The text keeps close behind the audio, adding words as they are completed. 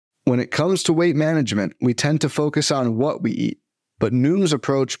When it comes to weight management, we tend to focus on what we eat, but Noom's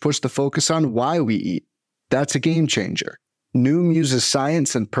approach puts the focus on why we eat. That's a game changer. Noom uses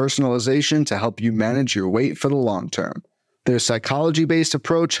science and personalization to help you manage your weight for the long term. Their psychology-based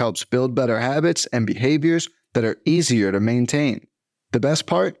approach helps build better habits and behaviors that are easier to maintain. The best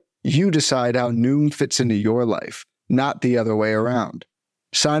part? You decide how Noom fits into your life, not the other way around.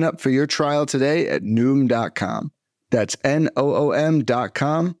 Sign up for your trial today at Noom.com. That's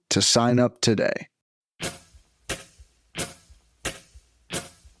Noom.com to sign up today.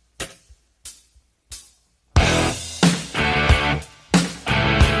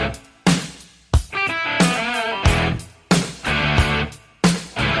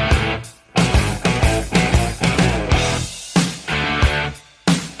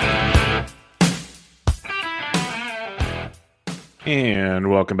 And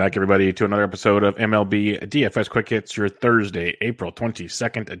welcome back, everybody, to another episode of MLB DFS Quick Hits, your Thursday, April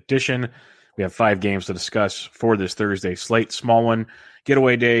 22nd edition. We have 5 games to discuss for this Thursday slate. Small one,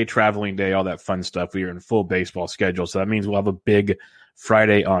 getaway day, traveling day, all that fun stuff. We are in full baseball schedule, so that means we'll have a big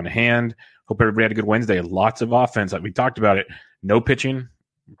Friday on hand. Hope everybody had a good Wednesday. Lots of offense. Like we talked about it. No pitching,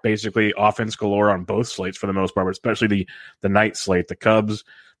 basically offense galore on both slates for the most part, but especially the night slate. The Cubs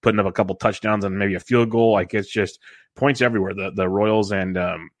putting up a couple touchdowns and maybe a field goal. Like it's just points everywhere. The Royals and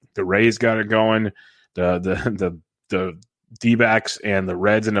the Rays got it going. The D-backs and the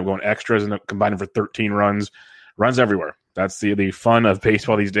Reds end up going extras and combining for 13 runs. Runs everywhere. That's the fun of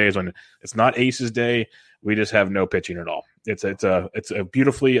baseball these days. When it's not Aces Day, we just have no pitching at all. It's a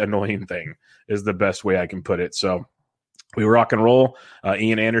beautifully annoying thing is the best way I can put it. So we rock and roll.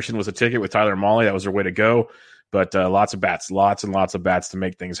 Ian Anderson was a ticket with Tyler Mahle. That was their way to go. But lots of bats, lots and lots of bats to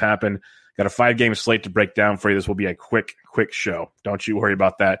make things happen. Got a 5-game slate to break down for you. This will be a quick show. Don't you worry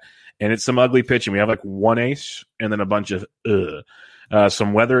about that. And it's some ugly pitching. We have like one ace and then a bunch of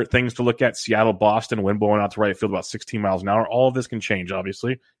some weather things to look at. Seattle, Boston, wind blowing out to right field about 16 miles an hour. All of this can change,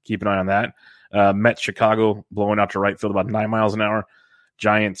 obviously. Keep an eye on that. Mets, Chicago, blowing out to right field about 9 miles an hour.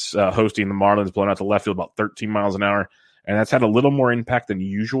 Giants hosting the Marlins, blowing out to left field about 13 miles an hour. And that's had a little more impact than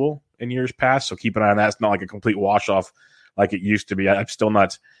usual in years past. So keep an eye on that. It's not like a complete wash-off like it used to be. I'm still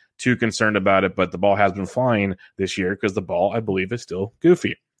not too concerned about it, but the ball has been flying this year because the ball, I believe, is still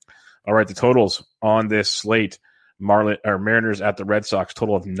goofy. All right, the totals on this slate. Mariners at the Red Sox,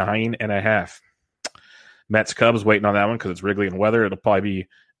 total of 9.5. Mets, Cubs, waiting on that one because it's Wrigley and weather. It'll probably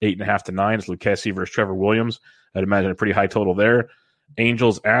be 8.5 to 9. It's Lucchesi versus Trevor Williams. I'd imagine a pretty high total there.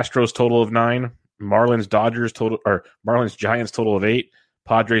 Angels, Astros, total of 9. Marlins, Giants, total of 8.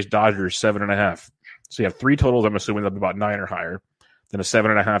 Padres, Dodgers, 7.5. So you have 3 totals. I'm assuming they'll be about 9 or higher. Then a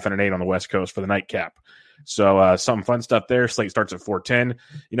 7.5 and an 8 on the West Coast for the nightcap. So some fun stuff there. Slate starts at 4:10.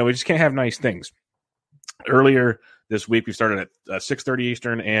 We just can't have nice things. Earlier this week, we started at 6:30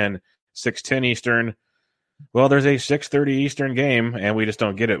 Eastern and 6:10 Eastern. Well, there's a 6:30 Eastern game, and we just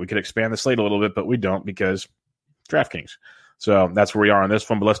don't get it. We could expand the slate a little bit, but we don't because DraftKings. So that's where we are on this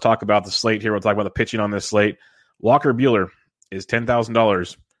one. But let's talk about the slate here. We'll talk about the pitching on this slate. Walker Buehler is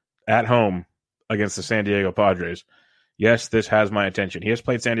 $10,000 at home against the San Diego Padres. Yes, this has my attention. He has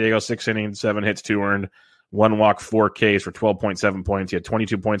played San Diego 6 innings, 7 hits, 2 earned, 1 walk, 4 Ks for 12.7 points. He had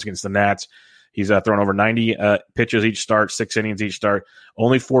 22 points against the Nats. He's thrown over 90 pitches each start, 6 innings each start,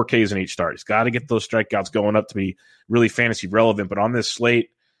 only 4 Ks in each start. He's got to get those strikeouts going up to be really fantasy relevant. But on this slate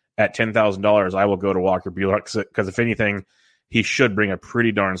at $10,000, I will go to Walker Buehler because if anything, he should bring a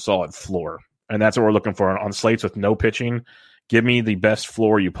pretty darn solid floor. And that's what we're looking for on slates with no pitching. Give me the best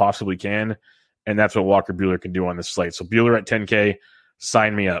floor you possibly can. And that's what Walker Buehler can do on this slate. So Buehler at 10K,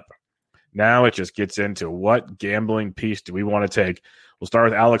 sign me up. Now it just gets into what gambling piece do we want to take. We'll start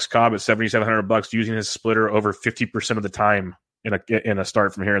with Alex Cobb at $7,700, using his splitter over 50% of the time in a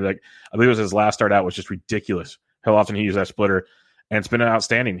start from here. Like I believe it was his last start out, was just ridiculous how often he used that splitter. And it's been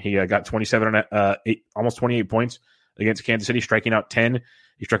outstanding. He got almost 28 points against Kansas City, striking out 10.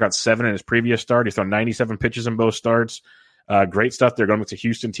 He struck out 7 in his previous start. He's thrown 97 pitches in both starts. Great stuff. They're going with a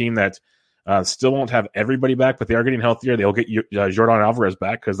Houston team that still won't have everybody back, but they are getting healthier. They'll get Jordan Alvarez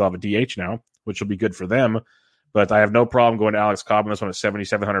back because they'll have a DH now, which will be good for them. But I have no problem going to Alex Cobb on this one at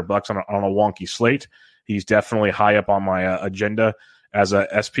 $7,700 on a wonky slate. He's definitely high up on my agenda as a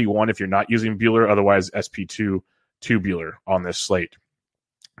SP1 if you're not using Buehler. Otherwise, SP2 to Buehler on this slate.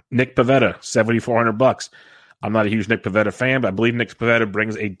 Nick Pivetta, $7,400. I'm not a huge Nick Pivetta fan, but I believe Nick Pivetta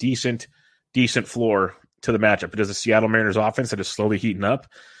brings a decent floor to the matchup. It is a Seattle Mariners offense that is slowly heating up.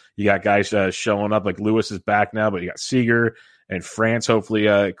 You got guys showing up, like Lewis is back now, but you got Seager and France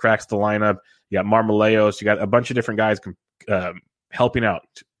hopefully cracks the lineup. You got Marmoleos. You got a bunch of different guys helping out,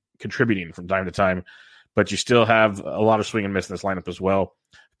 contributing from time to time, but you still have a lot of swing and miss in this lineup as well.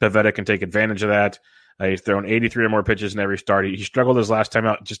 Pivetta can take advantage of that. He's thrown 83 or more pitches in every start. He struggled his last time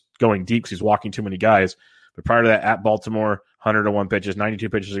out just going deep because he's walking too many guys. But prior to that, at Baltimore, 101 pitches, 92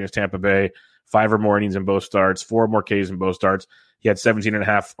 pitches against Tampa Bay, 5 or more innings in both starts, 4 or more Ks in both starts. He had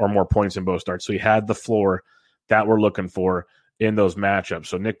 17.5 or more points in both starts. So he had the floor that we're looking for in those matchups.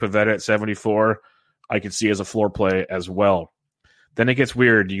 So Nick Pivetta at 74, I could see as a floor play as well. Then it gets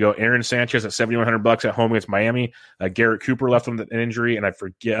weird. You go Aaron Sanchez at $7,100 at home against Miami. Garrett Cooper left with an injury, and I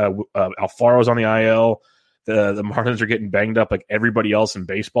forget Alfaro's on the IL. The Marlins are getting banged up like everybody else in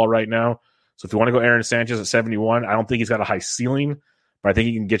baseball right now. So if you want to go Aaron Sanchez at 71, I don't think he's got a high ceiling, but I think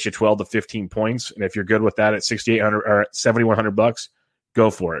he can get you 12 to 15 points. And if you're good with that at 6,800 or at $7,100,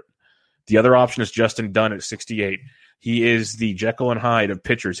 go for it. The other option is Justin Dunn at 68. He is the Jekyll and Hyde of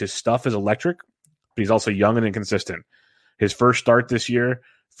pitchers. His stuff is electric, but he's also young and inconsistent. His first start this year,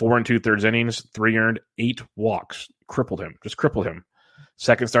 4 2/3 innings, 3 earned, 8 walks. Crippled him.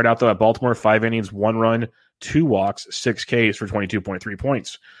 Second start out, though, at Baltimore, 5 innings, 1 run, 2 walks, 6 Ks for 22.3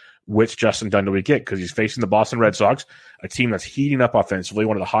 points. Which Justin Dunn do we get? Because he's facing the Boston Red Sox, a team that's heating up offensively,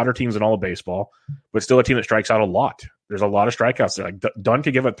 one of the hotter teams in all of baseball, but still a team that strikes out a lot. There's a lot of strikeouts there. Like Dunn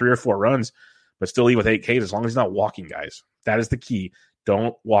could give up 3 or 4 runs, but still leave with 8 Ks as long as he's not walking guys. That is the key.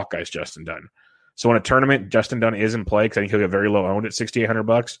 Don't walk guys, Justin Dunn. So in a tournament, Justin Dunn is in play because I think he'll get very low owned at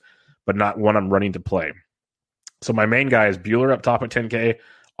 $6,800, but not one I'm running to play. So my main guy is Buehler up top at 10K.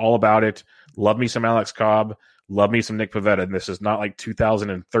 All about it. Love me some Alex Cobb. Love me some Nick Pivetta. And this is not like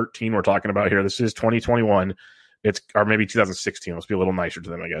 2013 we're talking about here. This is 2021. Or maybe 2016. Let's be a little nicer to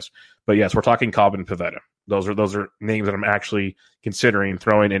them, I guess. But yes, we're talking Cobb and Pivetta. Those are names that I'm actually considering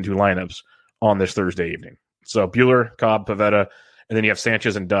throwing into lineups on this Thursday evening. So Buehler, Cobb, Pivetta, and then you have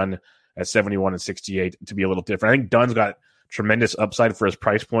Sanchez and Dunn at 71 and 68 to be a little different. I think Dunn's got tremendous upside for his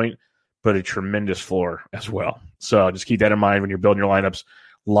price point, but a tremendous floor as well. So just keep that in mind when you're building your lineups.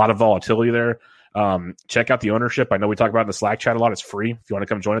 A lot of volatility there. Check out the ownership. I know we talk about it in the Slack chat a lot. It's free. If you want to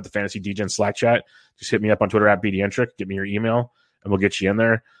come join it, the Fantasy DGen Slack chat, just hit me up on Twitter at BDentric. Get me your email, and we'll get you in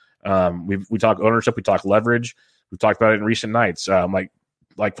there. We talk ownership. We talk leverage. We've talked about it in recent nights.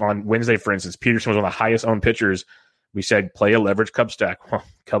 Like on Wednesday, for instance, Peterson was one of the highest owned pitchers. We said play a leverage Cubs stack. Well,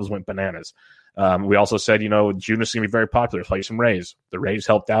 Cubs went bananas. We also said, June is going to be very popular. Play some Rays. The Rays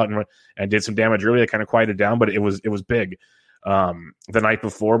helped out and did some damage early. They kind of quieted down, but it was big. The night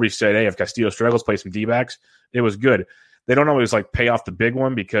before, we said, hey, if Castillo struggles, play some D-backs. It was good. They don't always pay off the big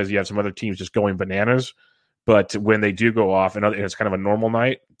one because you have some other teams just going bananas. But when they do go off and it's kind of a normal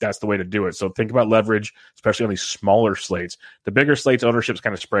night, that's the way to do it. So think about leverage, especially on these smaller slates. The bigger slates, ownership's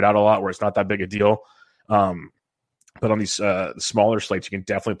kind of spread out a lot where it's not that big a deal. But on these smaller slates, you can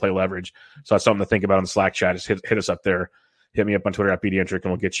definitely play leverage. So that's something to think about in the Slack chat. Just hit us up there. Hit me up on Twitter at BDentric,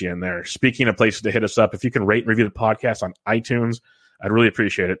 and we'll get you in there. Speaking of places to hit us up, if you can rate and review the podcast on iTunes, I'd really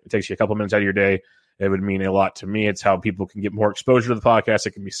appreciate it. It takes you a couple minutes out of your day. It would mean a lot to me. It's how people can get more exposure to the podcast.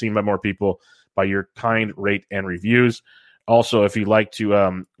 It can be seen by more people by your kind rate and reviews. Also, if you'd like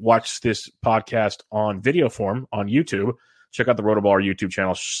to watch this podcast on video form on YouTube, check out the Rotoballer YouTube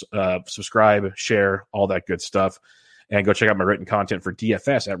channel. Subscribe, share, all that good stuff. And go check out my written content for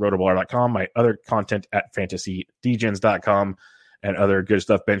DFS at rotoballer.com, my other content at fantasydgens.com, and other good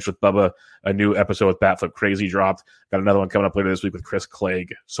stuff. Bench with Bubba, a new episode with Batflip Crazy dropped. Got another one coming up later this week with Chris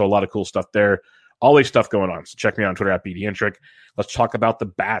Clegg. So a lot of cool stuff there. Always stuff going on. So check me out on Twitter at BDentric. Let's talk about the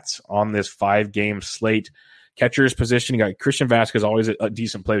bats on this 5-game slate. Catcher's position, you got Christian Vasquez, always a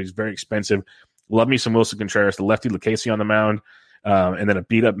decent play. He's very expensive. Love me some Wilson Contreras, the lefty Lucchesi on the mound, and then a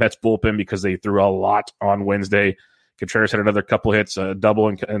beat-up Mets bullpen because they threw a lot on Wednesday. Contreras had another couple hits, double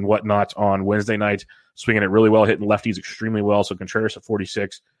and whatnot on Wednesday night, swinging it really well, hitting lefties extremely well. So Contreras at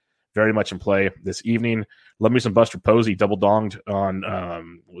 46, very much in play this evening. Love me some Buster Posey, double donged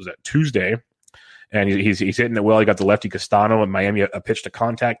on Tuesday, and he's hitting it well. He got the lefty Castano in Miami, a pitch to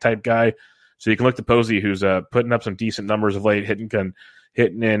contact type guy. So you can look to Posey, who's putting up some decent numbers of late, hitting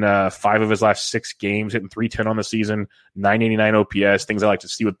in 5 of his last 6 games, hitting .310 on the season, 989 OPS, things I like to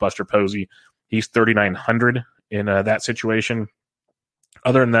see with Buster Posey. He's 3,900 in that situation.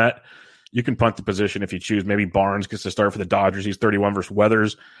 Other than that, you can punt the position if you choose. Maybe Barnes gets to start for the Dodgers. He's 31 versus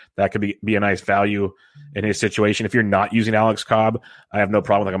Weathers. That could be a nice value in his situation. If you're not using Alex Cobb, I have no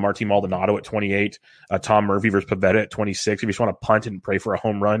problem with a Martin Maldonado at 28, Tom Murphy versus Pivetta at 26. If you just want to punt and pray for a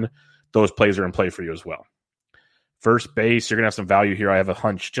home run, those plays are in play for you as well. First base, you're going to have some value here. I have a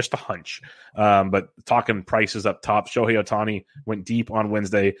hunch, just a hunch. But talking prices up top, Shohei Ohtani went deep on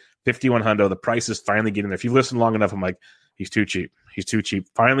Wednesday, 5,100. The price is finally getting there. If you listen long enough, I'm like, he's too cheap. He's too cheap.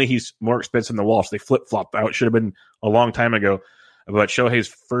 Finally, he's more expensive than Walsh. They flip-flopped out. It should have been a long time ago. But Shohei's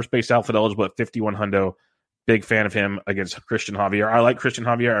first base outfit eligible at 5,100. Big fan of him against Christian Javier. I like Christian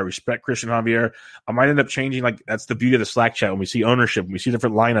Javier. I respect Christian Javier. I might end up changing. Like, that's the beauty of the Slack chat. When we see ownership, when we see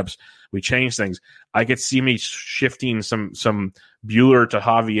different lineups, we change things. I could see me shifting some Buehler to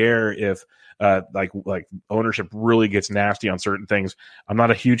Javier if like ownership really gets nasty on certain things. I'm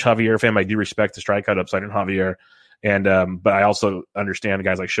not a huge Javier fan. I do respect the strikeout upside in Javier, and but I also understand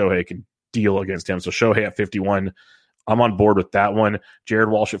guys like Shohei can deal against him. So Shohei at 51, I'm on board with that one. Jared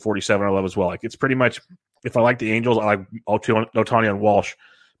Walsh at 47, I love as well. Like, it's pretty much, if I like the Angels, I like Ohtani and Walsh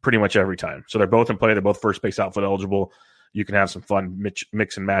pretty much every time. So they're both in play. They're both first base outfield eligible. You can have some fun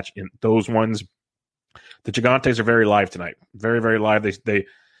mix and match in those ones. The Gigantes are very live tonight. Very, very live. They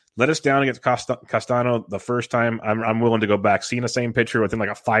let us down against Castano the first time. I'm willing to go back. Seeing the same pitcher within like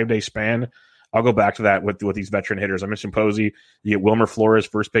a 5-day span, I'll go back to that with these veteran hitters. I mentioned Posey. You get Wilmer Flores,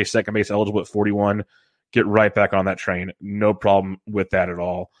 first base, second base eligible at 41. Get right back on that train. No problem with that at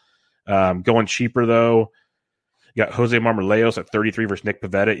all. Going cheaper, though, you got Jose Marmoleos at 33 versus Nick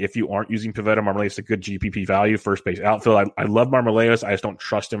Pivetta. If you aren't using Pivetta, Marmoleos is a good GPP value, first base outfield. I love Marmoleos. I just don't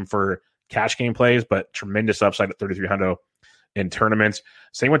trust him for cash game plays, but tremendous upside at 3,300 in tournaments.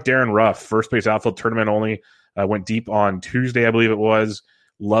 Same with Darren Ruff, first base outfield, tournament only. Went deep on Tuesday, I believe it was.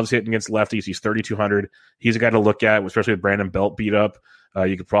 Loves hitting against lefties. He's 3,200. He's a guy to look at, especially with Brandon Belt beat up.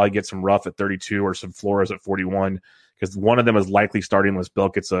 You could probably get some Ruff at 32 or some Flores at 41, because one of them is likely starting unless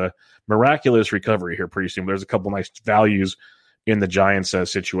Belt gets a miraculous recovery here pretty soon. There's a couple nice values in the Giants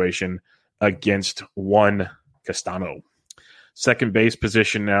situation against one Castano. Second base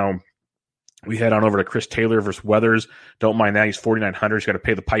position now. We head on over to Chris Taylor versus Weathers. Don't mind that. He's 4,900. He's got to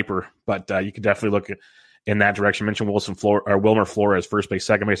pay the piper, but you could definitely look in that direction. Mention Wilmer Flores, first base,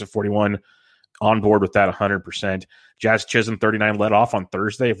 second base at 41. On board with that 100%. Jazz Chisholm, 39, led off on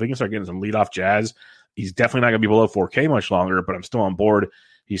Thursday. If we can start getting some leadoff Jazz, he's definitely not going to be below 4K much longer, but I'm still on board.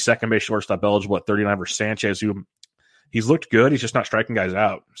 He's second base shortstop eligible at 39 versus Sanchez, who he's looked good. He's just not striking guys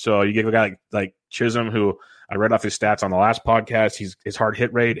out. So you give a guy like Chisholm, who I read off his stats on the last podcast. His hard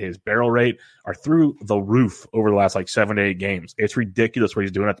hit rate, his barrel rate are through the roof over the last 7 to 8 games. It's ridiculous what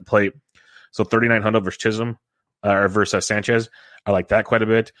he's doing at the plate. So 3,900 versus Chisholm versus Sanchez. I like that quite a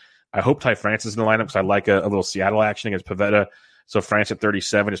bit. I hope Ty France is in the lineup because I like a little Seattle action against Pivetta. So France at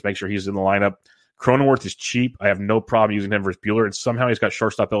 37, just make sure he's in the lineup. Cronenworth is cheap. I have no problem using him versus Buehler. And somehow he's got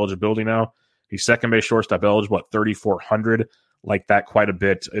shortstop eligibility now. He's second base shortstop eligible at 3,400. Like that quite a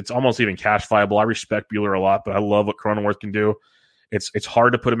bit. It's almost even cash viable. I respect Buehler a lot, but I love what Cronenworth can do. It's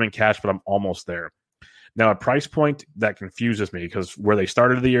hard to put him in cash, but I'm almost there. Now, a price point that confuses me because where they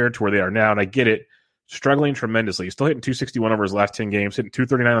started the year to where they are now, and I get it, struggling tremendously. He's still hitting 261 over his last 10 games, hitting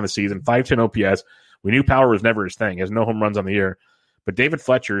 239 on the season, 510 OPS. We knew power was never his thing. He has no home runs on the year. But David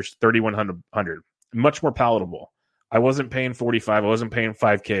Fletcher's 3,100, much more palatable. I wasn't paying 45. I wasn't paying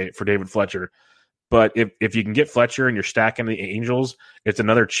 5K for David Fletcher. But if you can get Fletcher and you're stacking the Angels, it's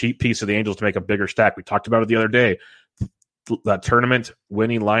another cheap piece of the Angels to make a bigger stack. We talked about it the other day. The tournament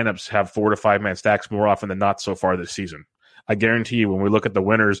winning lineups have 4 to 5 man stacks more often than not so far this season. I guarantee you, when we look at the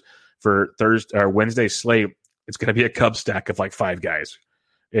winners for Thursday or Wednesday slate, it's going to be a Cubs stack of 5 guys.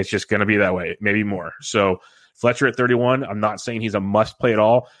 It's just going to be that way, maybe more. So Fletcher at 31, I'm not saying he's a must play at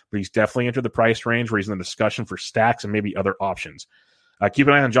all, but he's definitely entered the price range where he's in the discussion for stacks and maybe other options. Keep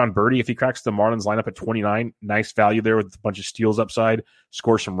an eye on John Birdie. If he cracks the Marlins lineup at 29, nice value there with a bunch of steals upside,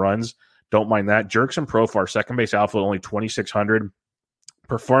 score some runs. Don't mind that. Jerkson Profar, second base outfield, only 2,600.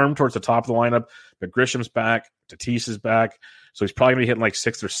 Performed towards the top of the lineup, but Grisham's back, Tatis is back, so he's probably going to be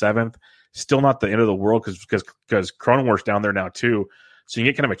hitting 6th or 7th. Still not the end of the world because Cronenworth's down there now too. So you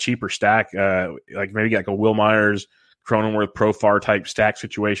get kind of a cheaper stack, maybe a Will Myers, Cronenworth, Profar type stack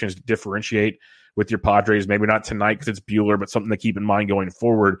situations to differentiate with your Padres. Maybe not tonight because it's Buehler, but something to keep in mind going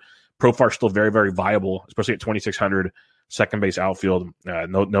forward. Profar's still very, very viable, especially at 2,600, second base outfield.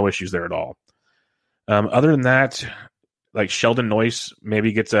 No issues there at all. Other than that, Sheldon Noyce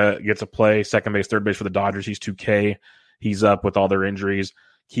maybe gets a play, second base, third base for the Dodgers. He's 2K. He's up with all their injuries.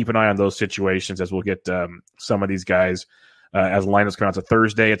 Keep an eye on those situations as we'll get some of these guys as lineups come out. It's a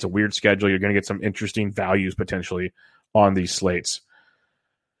Thursday. It's a weird schedule. You're going to get some interesting values potentially on these slates.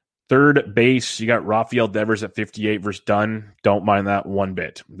 Third base, you got Rafael Devers at 58 versus Dunn. Don't mind that one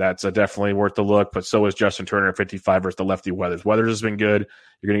bit. That's definitely worth the look, but so is Justin Turner at 55 versus the lefty Weathers. Weathers has been good.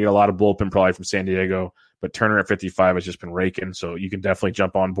 You're going to get a lot of bullpen probably from San Diego, but Turner at 55 has just been raking, so you can definitely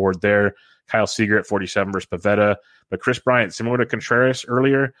jump on board there. Kyle Seager at 47 versus Pivetta. But Chris Bryant, similar to Contreras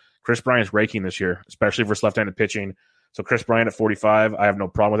earlier, Chris Bryant's raking this year, especially versus left-handed pitching. So Chris Bryant at 45, I have no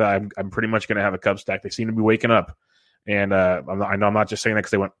problem with that. I'm pretty much going to have a Cubs stack. They seem to be waking up. And I know I'm not just saying that because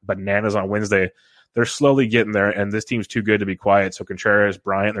they went bananas on Wednesday. they're slowly getting there, and this team's too good to be quiet. So Contreras,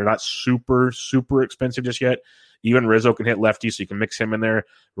 Bryant, they're not super, super expensive just yet. Even Rizzo can hit lefty, so you can mix him in there.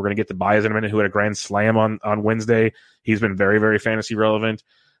 We're going to get to Baez in a minute, who had a grand slam on Wednesday. He's been very, very fantasy relevant.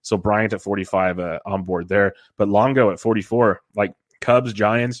 So Bryant at 45 on board there. But Longo at 44, like Cubs,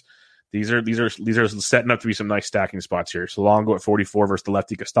 Giants, these are setting up to be some nice stacking spots here. So Longo at 44 versus the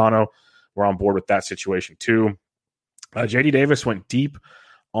lefty Castano. We're on board with that situation too. JD Davis went deep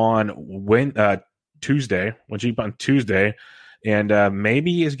on Tuesday, and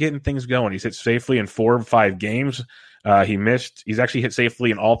maybe is getting things going. He's hit safely in 4 of 5 games. He's actually hit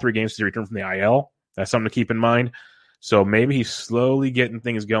safely in all 3 games since he returned from the IL. That's something to keep in mind. So maybe he's slowly getting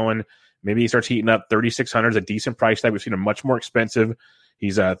things going. Maybe he starts heating up. 3,600 is a decent price tag. We've seen him much more expensive.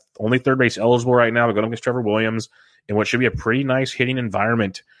 He's only third base eligible right now. We're going against Trevor Williams in what should be a pretty nice hitting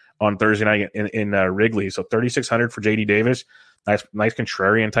environment on Thursday night in Wrigley. So 3,600 for JD Davis. Nice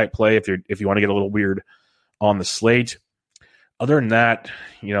contrarian type play if you want to get a little weird on the slate. Other than that,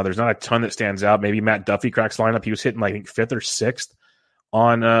 there's not a ton that stands out. Maybe Matt Duffy cracks lineup. He was hitting, I think, 5th or 6th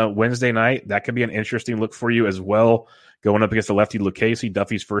on Wednesday night. That could be an interesting look for you as well. Going up against the lefty Lucchesi,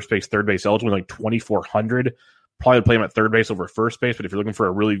 Duffy's first base, third base eligible, like 2,400. Probably play him at third base over first base, but if you're looking for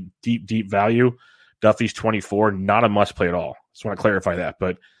a really deep, deep value, Duffy's 24, not a must play at all. Just want to clarify that,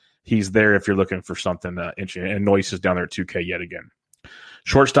 but he's there if you're looking for something interesting. And Noyce is down there at 2K yet again.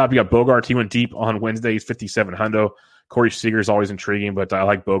 Shortstop, you got Bogarts. He went deep on Wednesday. He's 57 hundo. Corey Seager is always intriguing, but I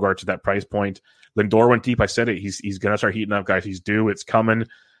like Bogarts at that price point. Lindor went deep. I said it. He's going to start heating up, guys. He's due. It's coming.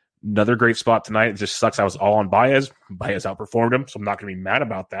 Another great spot tonight. It just sucks. I was all on Baez. Baez outperformed him, so I'm not going to be mad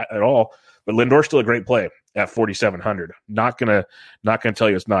about that at all. But Lindor's still a great play at 4,700. Not gonna tell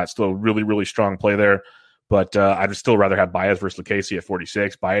you it's not. It's still a really, really strong play there. But I'd still rather have Baez versus Lucchesi at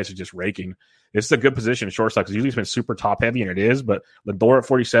 46. Baez is just raking. This is a good position in shortstop because usually it's been super top heavy, and it is. But Lindor at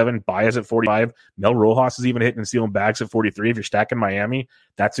 47, Baez at 45. Mel Rojas is even hitting and stealing bags at 43. If you're stacking Miami,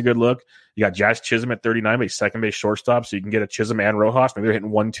 that's a good look. You got Jazz Chisholm at 39, but he's second base shortstop, so you can get a Chisholm and Rojas. Maybe they're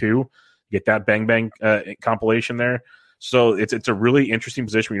hitting 1-2. Get that bang compilation there. So it's a really interesting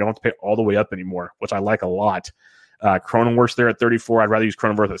position where you don't have to pay all the way up anymore, which I like a lot. Cronenworth's there at 34. I'd rather use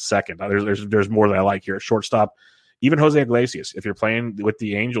Cronenworth at second. There's more that I like here at shortstop. Even Jose Iglesias, if you're playing with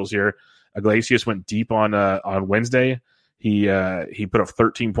the Angels here, Iglesias went deep on Wednesday. He put up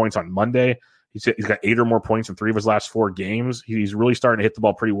 13 points on Monday. He's got 8 or more points in 3 of his last 4 games. He's really starting to hit the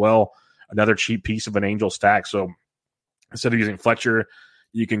ball pretty well. Another cheap piece of an Angel stack. So instead of using Fletcher,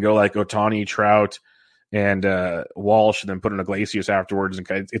 you can go like Ohtani, Trout, and Walsh, and then put in Iglesias afterwards. And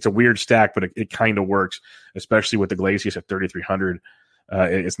it's a weird stack, but it kind of works, especially with Iglesias at 3,300.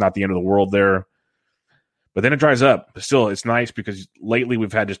 It's not the end of the world there. But then it dries up. But still, it's nice because lately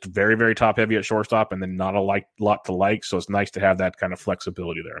we've had just very, very top heavy at shortstop and then not a lot to like. So it's nice to have that kind of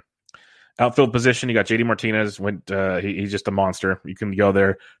flexibility there. Outfield position, you got JD Martinez. He's just a monster. You can go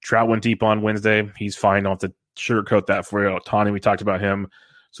there. Trout went deep on Wednesday. He's fine. Don't have to sugarcoat that for you. Ohtani, we talked about him.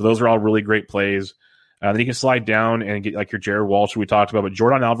 So those are all really great plays. Then you can slide down and get like your Jared Walsh, we talked about. But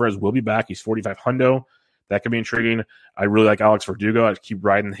Jordan Alvarez will be back. He's 45 hundo. That could be intriguing. I really like Alex Verdugo. I keep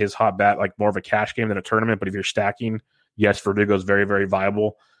riding his hot bat like more of a cash game than a tournament. But if you're stacking, yes, Verdugo is very, very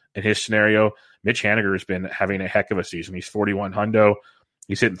viable in his scenario. Mitch Haniger has been having a heck of a season. He's 41 hundo.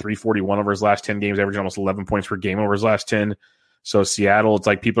 He's hitting 341 over his last 10 games, averaging almost 11 points per game over his last 10. So Seattle, it's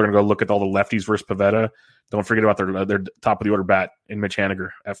like people are going to go look at all the lefties versus Pivetta. Don't forget about their top of the order bat in Mitch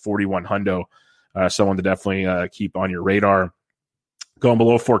Haniger at 41 hundo. Someone to definitely keep on your radar. Going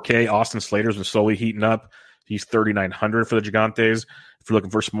below 4K, Austin Slater's been slowly heating up. He's 3,900 for the Gigantes. If you're looking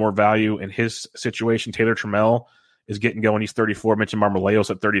for some more value in his situation, Taylor Trammell is getting going. He's 34. Mentioned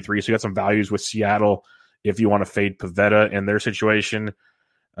Marmoleos at 33. So you got some values with Seattle if you want to fade Pivetta in their situation.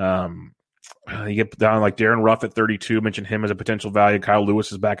 You get down like Darren Ruff at 32. Mentioned him as a potential value. Kyle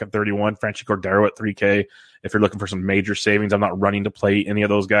Lewis is back at 31. Franchi Cordero at 3K. If you're looking for some major savings, I'm not running to play any of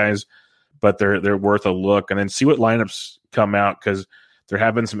those guys, but they're worth a look. And then see what lineups come out because there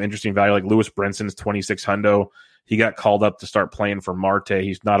have been some interesting value, like Lewis Brinson's 26 hundo. He got called up to start playing for Marte.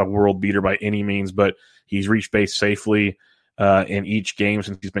 He's not a world beater by any means, but he's reached base safely in each game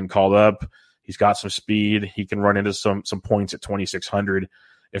since he's been called up. He's got some speed. He can run into some points at 2,600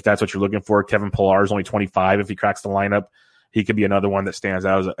 if that's what you're looking for. Kevin Pillar is only 25. If he cracks the lineup, he could be another one that stands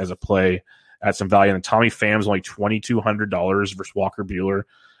out as a play at some value. And Tommy Pham's only $2,200 versus Walker Buehler.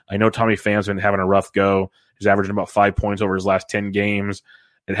 I know Tommy Pham's been having a rough go. He's averaging about 5 points over his last 10 games.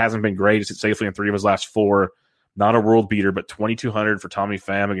 It hasn't been great. He's hit safely in 3 of his last 4. Not a world beater, but $2,200 for Tommy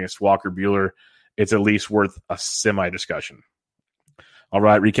Pham against Walker Buehler. It's at least worth a semi-discussion. All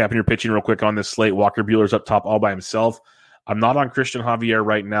right, recapping your pitching real quick on this slate. Walker Buehler's up top all by himself. I'm not on Christian Javier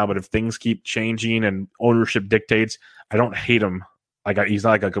right now, but if things keep changing and ownership dictates, I don't hate him. He's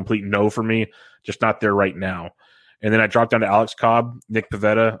not like a complete no for me, just not there right now. And then I dropped down to Alex Cobb, Nick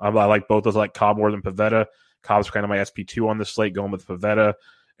Pivetta. I like both those. I like Cobb more than Pivetta. Cobb's kind of my SP2 on the slate, going with Pivetta.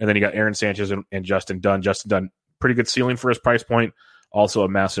 And then you got Aaron Sanchez and Justin Dunn. Justin Dunn, pretty good ceiling for his price point. Also a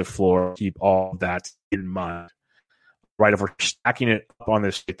massive floor. Keep all that in mind. Right, if we're stacking it up on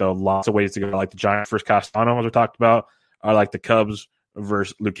this slate, though, lots of ways to go. I like the Giants versus Castano, as we talked about. I like the Cubs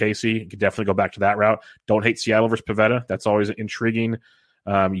versus Lucchesi. You could definitely go back to that route. Don't hate Seattle versus Pivetta. That's always intriguing.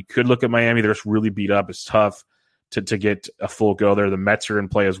 You could look at Miami. They're just really beat up. It's tough to get a full go there. The Mets are in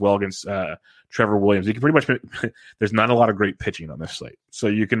play as well against Trevor Williams. You can pretty much – there's not a lot of great pitching on this slate. So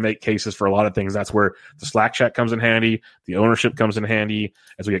you can make cases for a lot of things. That's where the slack chat comes in handy. The ownership comes in handy.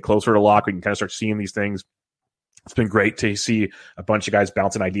 As we get closer to lock, we can kind of start seeing these things. It's been great to see a bunch of guys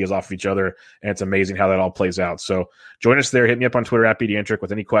bouncing ideas off of each other, and it's amazing how that all plays out. So join us there. Hit me up on Twitter @BDintric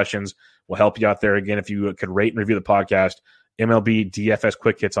with any questions. We'll help you out there. Again, if you could rate and review the podcast, MLB DFS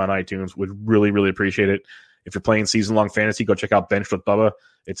Quick Hits on iTunes, would really, really appreciate it. If you're playing season-long fantasy, go check out Benched with Bubba.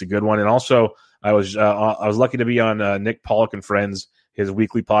 It's a good one. And also, I was lucky to be on Nick Pollock and Friends, his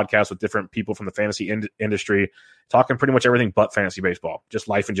weekly podcast with different people from the fantasy industry, talking pretty much everything but fantasy baseball, just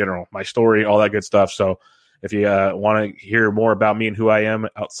life in general, my story, all that good stuff. So if you want to hear more about me and who I am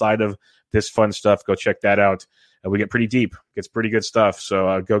outside of this fun stuff, go check that out. We get pretty deep. It's pretty good stuff.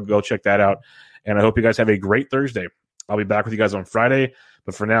 So go check that out. And I hope you guys have a great Thursday. I'll be back with you guys on Friday.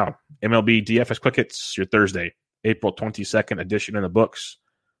 But for now, MLB DFS Quick Hits, your Thursday, April 22nd edition in the books.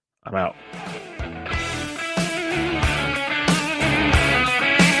 I'm out.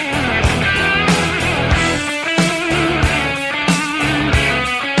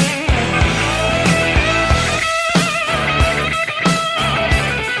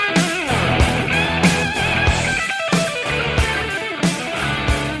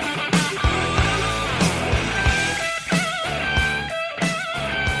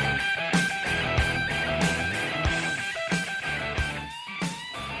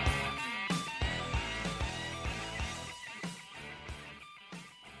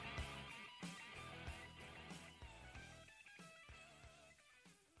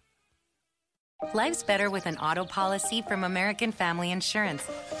 Life's better with an auto policy from American Family Insurance.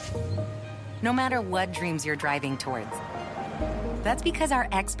 No matter what dreams you're driving towards. That's because our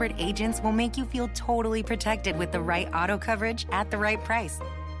expert agents will make you feel totally protected with the right auto coverage at the right price.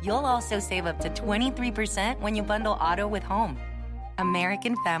 You'll also save up to 23% when you bundle auto with home.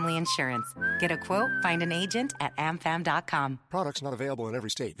 American Family Insurance. Get a quote, find an agent at amfam.com. Products not available in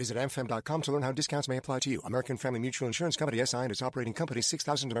every state. Visit amfam.com to learn how discounts may apply to you. American Family Mutual Insurance Company, SI and its operating company,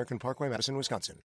 6000 American Parkway, Madison, Wisconsin.